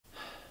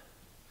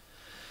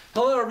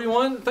Hello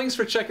everyone, thanks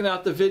for checking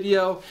out the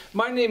video.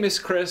 My name is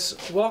Chris.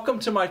 Welcome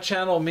to my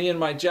channel, Me and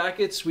My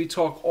Jackets. We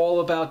talk all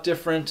about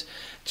different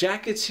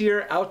jackets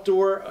here,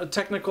 outdoor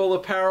technical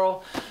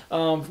apparel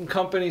from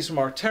companies from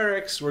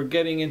Arc'teryx. We're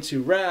getting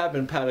into Rab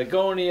and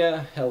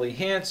Patagonia, Helly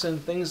Hansen,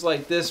 things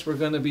like this. We're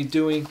going to be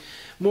doing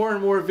more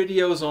and more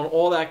videos on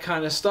all that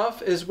kind of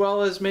stuff, as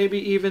well as maybe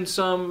even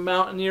some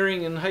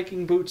mountaineering and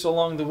hiking boots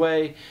along the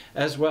way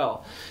as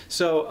well.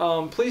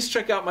 So please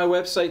check out my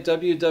website,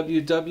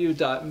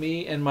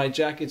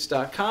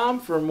 www.meandmyjackets.com,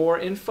 for more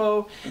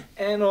info,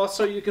 and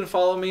also you can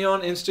follow me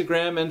on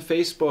Instagram and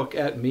Facebook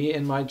at Me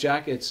and My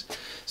Jackets.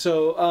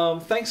 So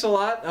thanks a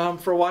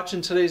lot for watching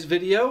today's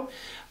video.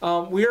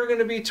 We are going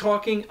to be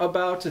talking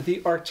about the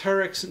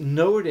Arc'teryx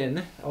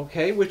Nodin,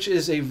 okay, which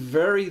is a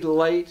very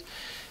light,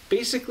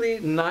 basically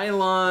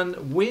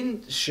nylon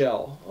wind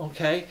shell,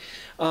 okay.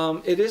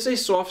 It is a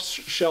soft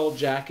shell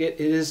jacket.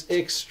 It is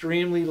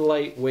extremely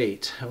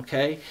lightweight,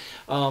 okay.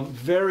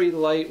 Very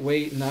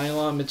lightweight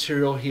nylon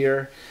material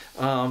here.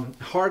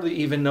 Hardly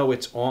even know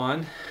it's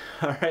on,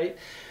 all right.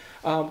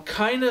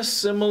 Kind of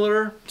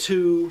similar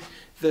to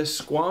the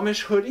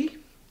Squamish hoodie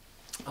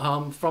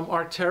from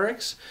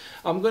Arc'teryx.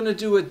 I'm going to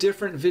do a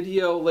different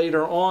video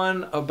later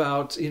on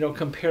about,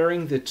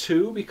 comparing the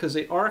two, because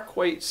they are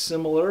quite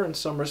similar in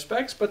some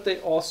respects, but they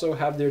also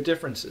have their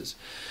differences.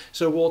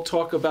 So we'll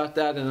talk about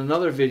that in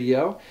another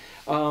video.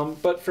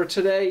 But for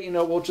today,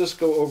 we'll just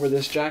go over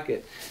this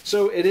jacket.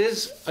 So it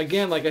is,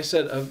 again, like I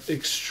said, an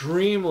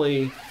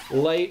extremely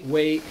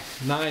lightweight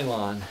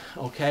nylon,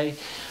 okay?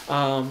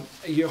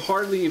 You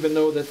hardly even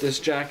know that this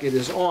jacket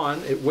is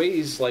on. It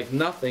weighs like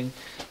nothing,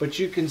 but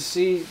you can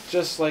see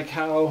just like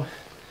how,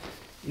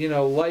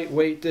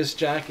 lightweight this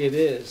jacket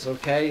is,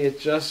 okay? It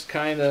just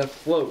kind of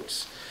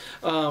floats.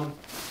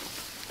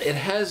 It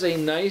has a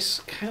nice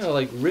kind of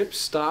like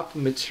ripstop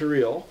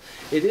material.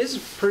 It is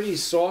pretty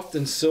soft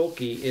and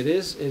silky. It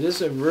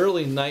is a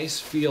really nice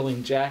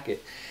feeling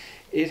jacket.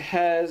 It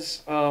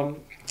has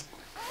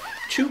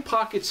two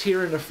pockets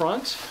here in the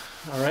front.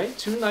 All right,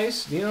 two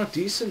nice,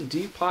 decent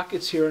deep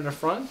pockets here in the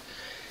front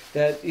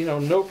that,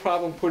 no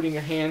problem putting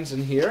your hands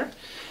in here.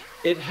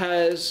 It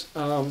has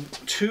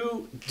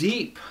two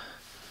deep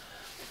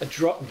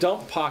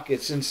dump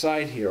pockets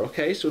inside here,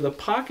 okay? So the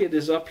pocket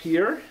is up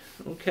here,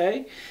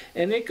 okay?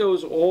 And it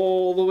goes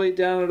all the way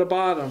down to the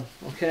bottom,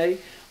 okay?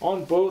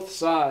 On both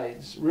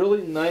sides.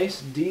 Really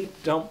nice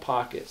deep dump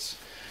pockets.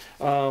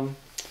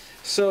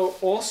 So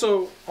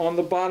also on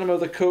the bottom of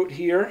the coat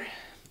here,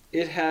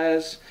 it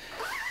has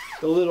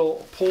the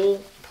little pull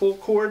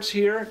cords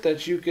here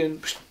that you can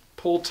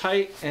pull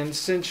tight and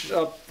cinch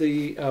up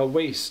the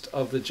waist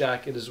of the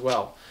jacket as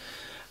well.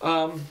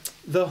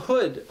 The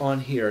hood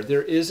on here,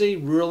 there is a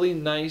really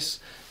nice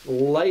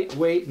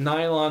lightweight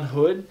nylon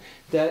hood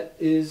that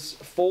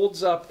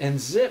folds up and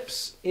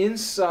zips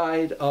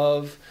inside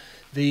of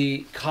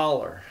the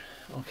collar,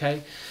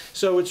 okay?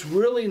 So it's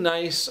really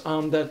nice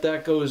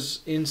that goes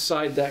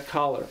inside that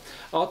collar.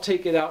 I'll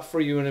take it out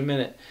for you in a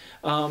minute.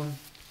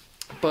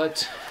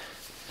 But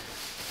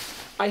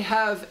I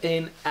have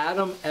an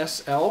Atom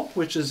SL,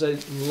 which is a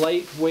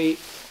lightweight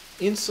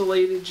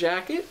insulated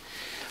jacket,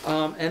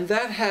 and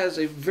that has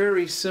a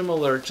very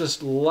similar,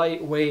 just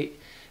lightweight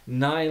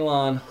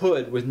nylon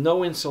hood with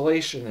no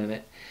insulation in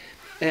it.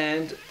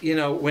 And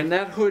when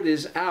that hood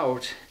is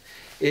out,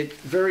 it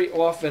very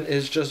often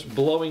is just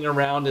blowing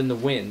around in the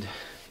wind,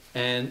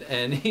 and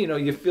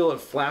you feel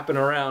it flapping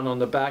around on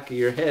the back of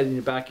your head and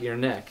the back of your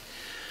neck.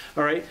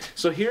 All right,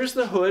 so here's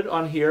the hood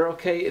on here,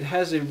 okay? It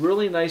has a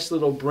really nice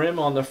little brim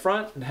on the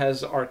front. It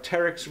has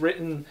Arc'teryx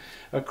written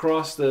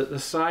across the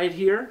side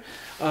here.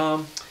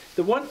 The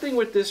one thing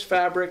with this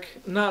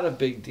fabric, not a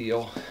big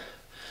deal,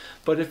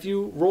 but if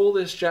you roll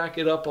this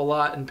jacket up a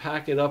lot and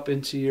pack it up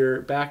into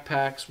your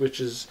backpacks, which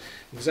is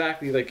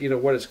exactly like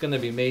what it's going to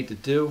be made to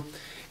do,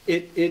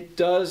 it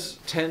does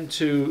tend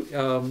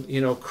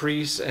to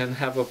crease and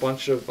have a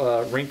bunch of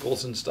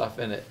wrinkles and stuff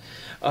in it.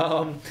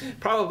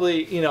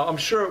 Probably, I'm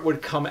sure it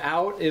would come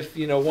out if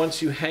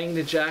once you hang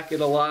the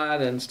jacket a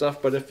lot and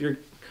stuff, but if you're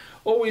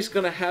always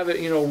going to have it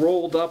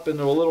rolled up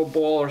into a little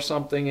ball or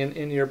something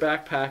in your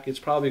backpack, it's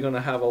probably going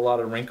to have a lot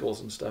of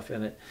wrinkles and stuff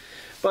in it,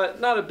 but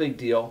not a big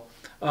deal.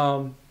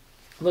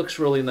 Looks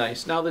really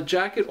nice. Now the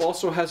jacket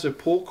also has a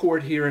pull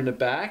cord here in the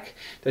back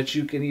that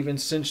you can even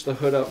cinch the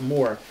hood up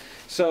more.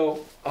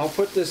 So I'll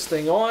put this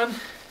thing on,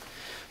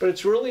 but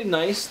it's really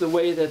nice the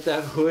way that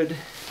hood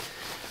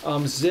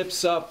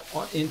zips up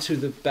into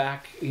the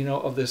back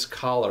of this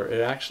collar.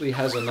 It actually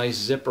has a nice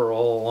zipper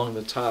all along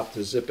the top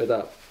to zip it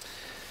up.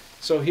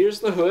 So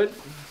here's the hood.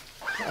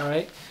 All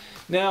right,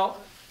 now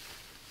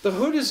the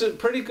hood is a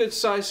pretty good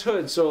size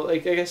hood, so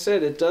like I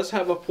said, it does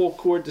have a pull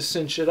cord to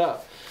cinch it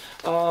up.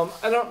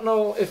 I don't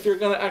know if you're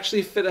going to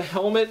actually fit a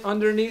helmet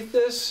underneath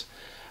this.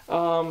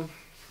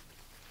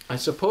 I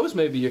suppose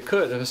maybe you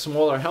could have a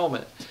smaller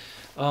helmet.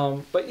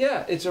 But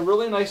yeah, it's a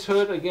really nice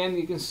hood. Again,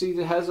 you can see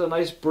it has a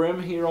nice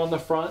brim here on the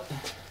front.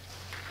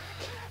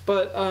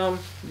 But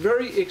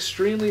very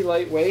extremely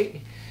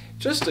lightweight.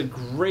 Just a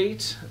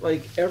great,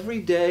 like,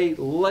 everyday,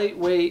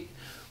 lightweight,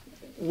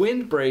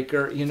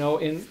 windbreaker, you know,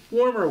 in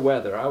warmer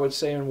weather. I would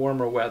say in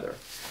warmer weather.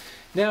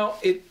 Now,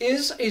 it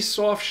is a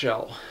soft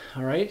shell,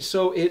 all right?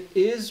 So it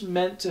is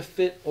meant to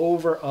fit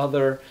over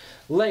other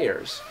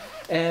layers.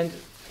 And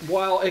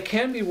while it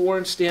can be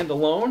worn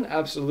standalone,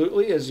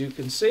 absolutely, as you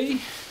can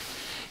see,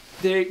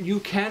 there you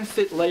can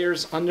fit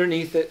layers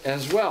underneath it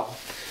as well.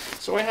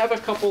 So I have a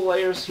couple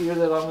layers here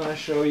that I'm going to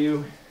show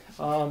you.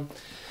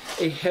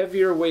 A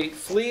heavier weight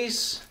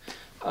fleece,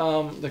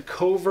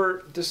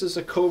 this is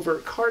a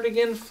covert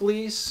cardigan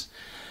fleece.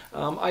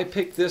 I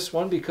picked this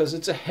one because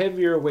it's a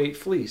heavier weight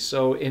fleece,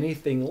 so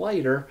anything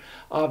lighter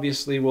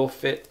obviously will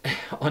fit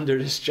under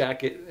this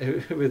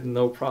jacket with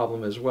no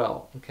problem as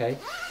well. Okay,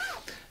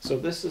 so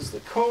this is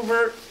the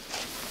covert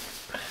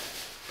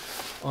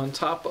on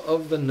top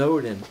of the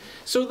Nodin.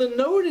 So the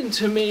Nodin,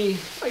 to me,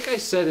 like I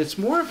said, it's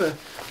more of a,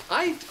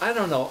 I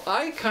don't know,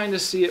 I kind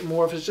of see it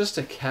more of as just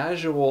a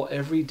casual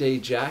everyday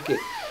jacket.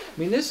 I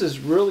mean, this is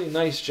really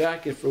nice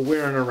jacket for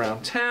wearing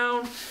around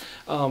town,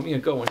 you know,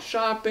 going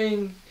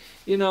shopping.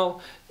 You know,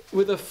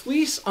 with a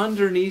fleece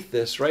underneath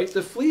this, right,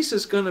 the fleece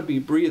is going to be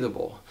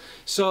breathable.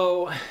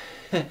 So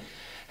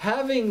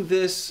having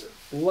this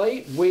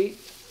lightweight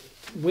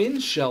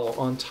wind shell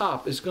on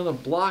top is going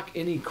to block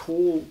any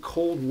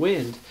cold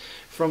wind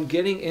from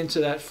getting into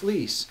that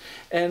fleece.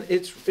 And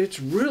it's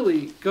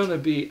really going to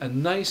be a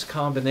nice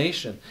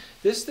combination.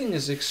 This thing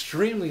is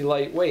extremely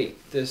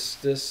lightweight, this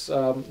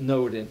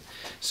Nodin.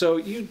 So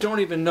you don't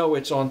even know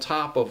it's on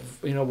top of,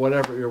 you know,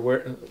 whatever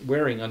you're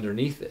wearing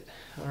underneath it.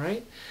 All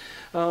right.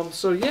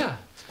 So yeah,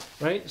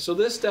 right, so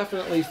this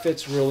definitely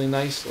fits really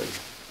nicely.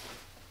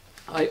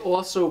 I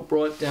also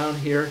brought down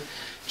here,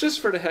 just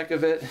for the heck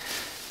of it,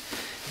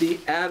 the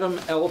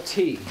Atom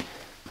LT.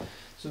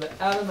 So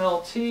the Atom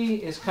LT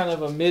is kind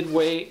of a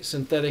mid-weight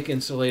synthetic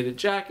insulated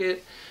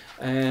jacket,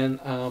 and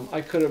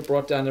I could have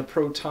brought down the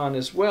Proton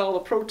as well. The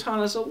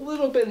Proton is a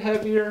little bit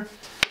heavier,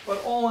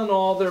 but all in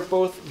all, they're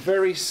both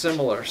very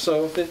similar.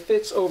 So if it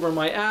fits over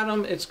my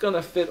Atom, it's going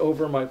to fit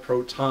over my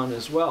Proton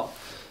as well.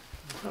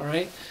 All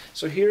right,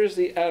 so here's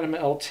the Atom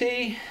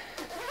LT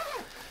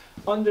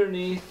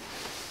underneath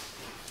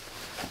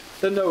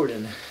the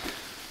Nodin.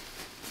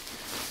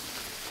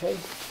 Okay.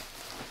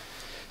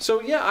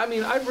 So yeah, I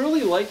mean, I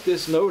really like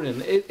this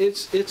Nodin.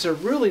 It's a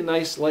really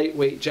nice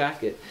lightweight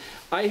jacket.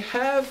 I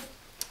have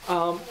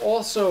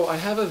I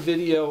have a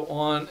video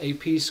on a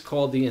piece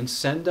called the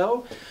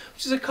Incendo,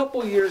 which is a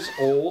couple years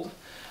old.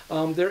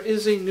 There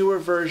is a newer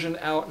version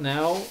out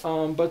now,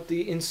 but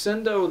the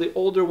Incendo, the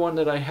older one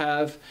that I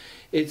have,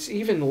 it's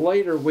even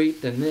lighter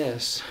weight than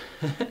this.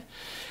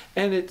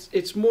 And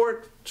it's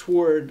more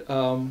toward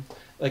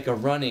like a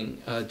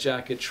running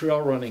jacket,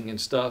 trail running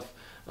and stuff.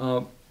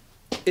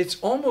 It's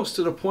almost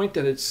to the point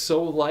that it's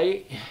so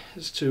light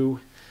as to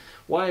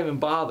why even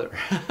bother,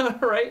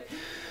 right?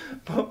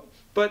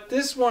 But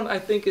this one, I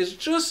think, is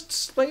just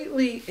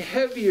slightly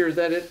heavier,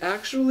 that it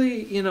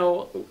actually, you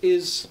know,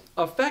 is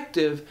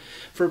effective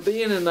for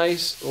being a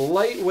nice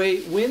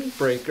lightweight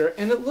windbreaker,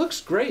 and it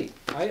looks great,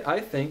 I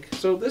think.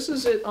 So this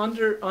is it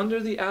under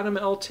the Atom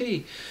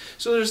LT.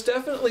 So there's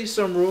definitely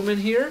some room in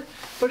here,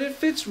 but it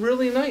fits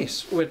really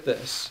nice with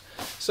this.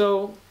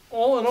 So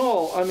all in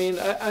all, I mean,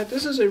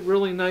 this is a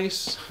really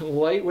nice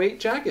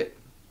lightweight jacket.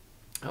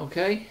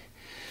 Okay,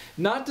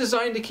 not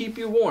designed to keep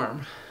you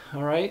warm.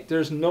 All right,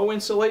 there's no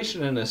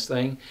insulation in this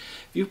thing.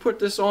 If you put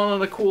this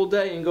on a cool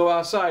day and go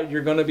outside,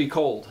 you're going to be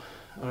cold.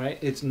 All right,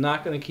 it's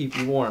not going to keep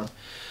you warm.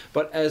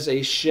 But as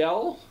a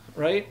shell,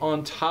 right,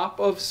 on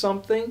top of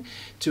something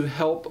to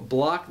help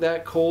block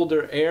that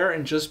colder air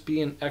and just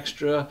be an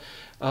extra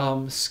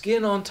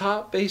skin on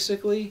top,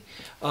 basically,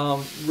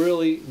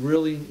 really,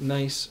 really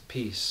nice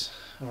piece.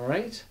 All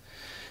right.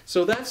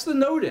 So that's the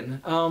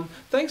Nodin.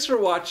 Thanks for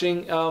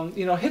watching.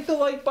 You know, hit the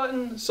like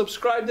button,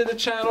 subscribe to the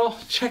channel,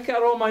 check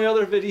out all my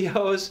other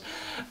videos.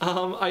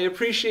 I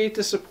appreciate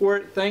the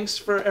support. Thanks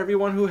for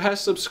everyone who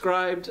has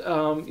subscribed.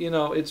 You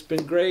know, it's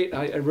been great.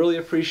 I really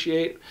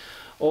appreciate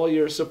all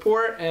your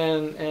support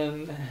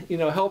and you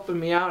know, helping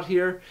me out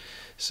here.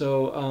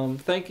 So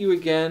thank you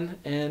again,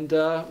 and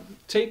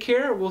take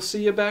care. We'll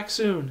see you back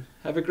soon.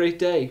 Have a great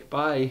day.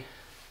 Bye.